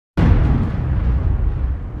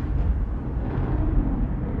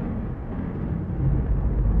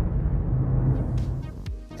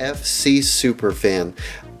UFC Superfan.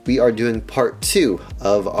 We are doing part 2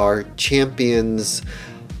 of our Champions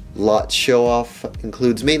lot show off.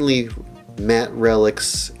 Includes mainly matte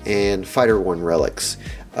relics and fighter worn relics.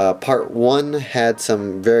 Part 1 had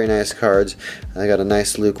some very nice cards. I got a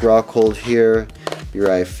nice Luke Rockhold here,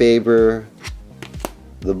 Uriah Faber,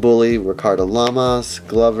 the Bully, Ricardo Lamas,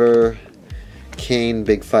 Glover, Kane,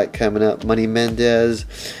 big fight coming up, Money Mendez,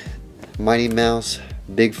 Mighty Mouse,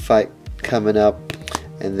 big fight coming up,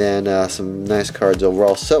 and then some nice cards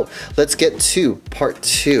overall. So let's get to part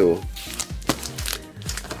 2.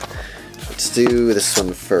 Let's do this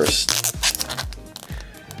one first.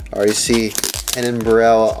 Already see Henan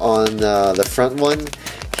Burrell on the front one.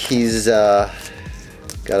 He's got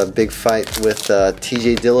a big fight with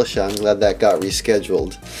TJ Dillashaw. I'm glad that got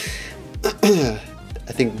rescheduled.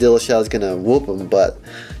 I think Dillashaw is gonna whoop him, but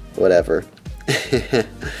whatever.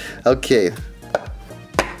 Okay.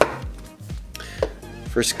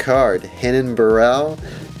 First card, Henan Burrell.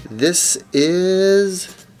 This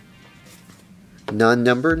is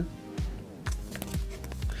non-numbered.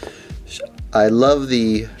 I love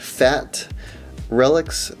the fat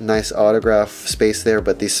relics. Nice autograph space there,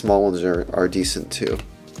 but these small ones are decent too.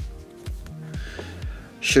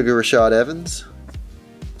 Sugar Rashad Evans.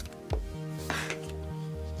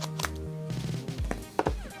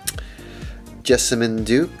 Jessamine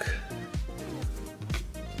Duke.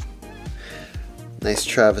 Nice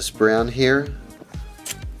Travis Brown here.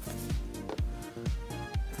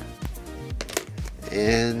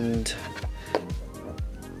 And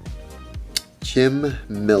Jim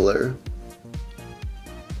Miller.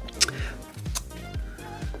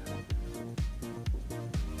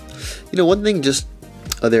 You know, one thing just...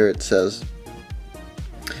 oh, there it says.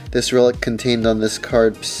 This relic contained on this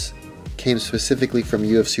card came specifically from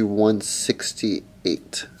UFC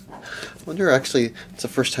 168. I wonder, actually, it's the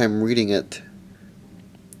first time reading it.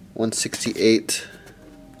 168.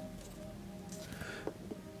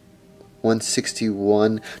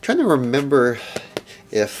 161. I'm trying to remember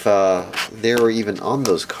if they were even on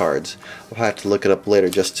those cards. I'll have to look it up later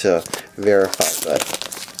just to verify.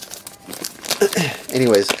 But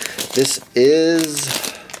anyways, this is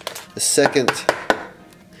the second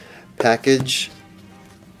package.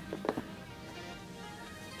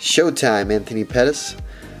 Showtime, Anthony Pettis,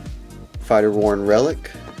 fighter worn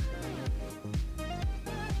relic.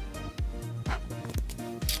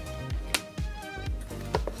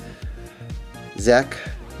 Zach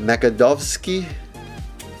Makadovsky.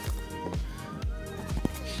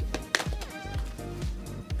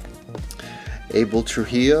 Abel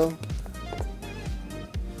Trujillo.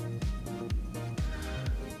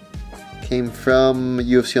 Came from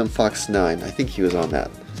UFC on Fox 9. I think he was on that.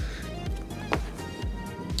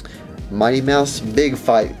 Mighty Mouse, big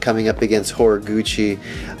fight coming up against Horiguchi.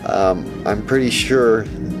 I'm pretty sure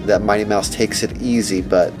that Mighty Mouse takes it easy,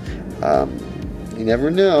 but you never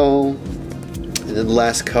know. And then the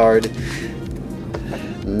last card,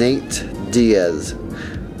 Nate Diaz.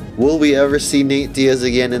 Will we ever see Nate Diaz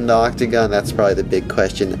again in the octagon? That's probably the big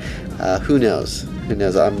question. Who knows? Who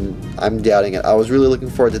knows? I'm doubting it. I was really looking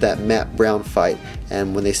forward to that Matt Brown fight,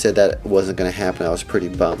 and when they said that it wasn't going to happen, I was pretty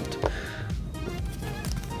bummed.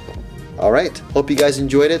 Alright, hope you guys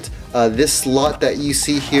enjoyed it. This lot that you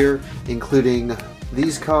see here, including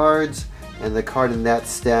these cards and the card in that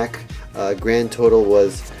stack, grand total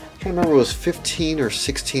was, I can't remember, it was $15 or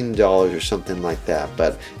 $16 or something like that,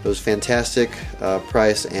 but it was fantastic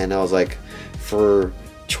price, and I was like, for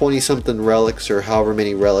 20 something relics or however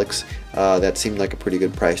many relics, that seemed like a pretty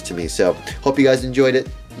good price to me. So hope you guys enjoyed it.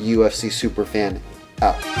 UFC Superfan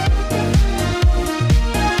out.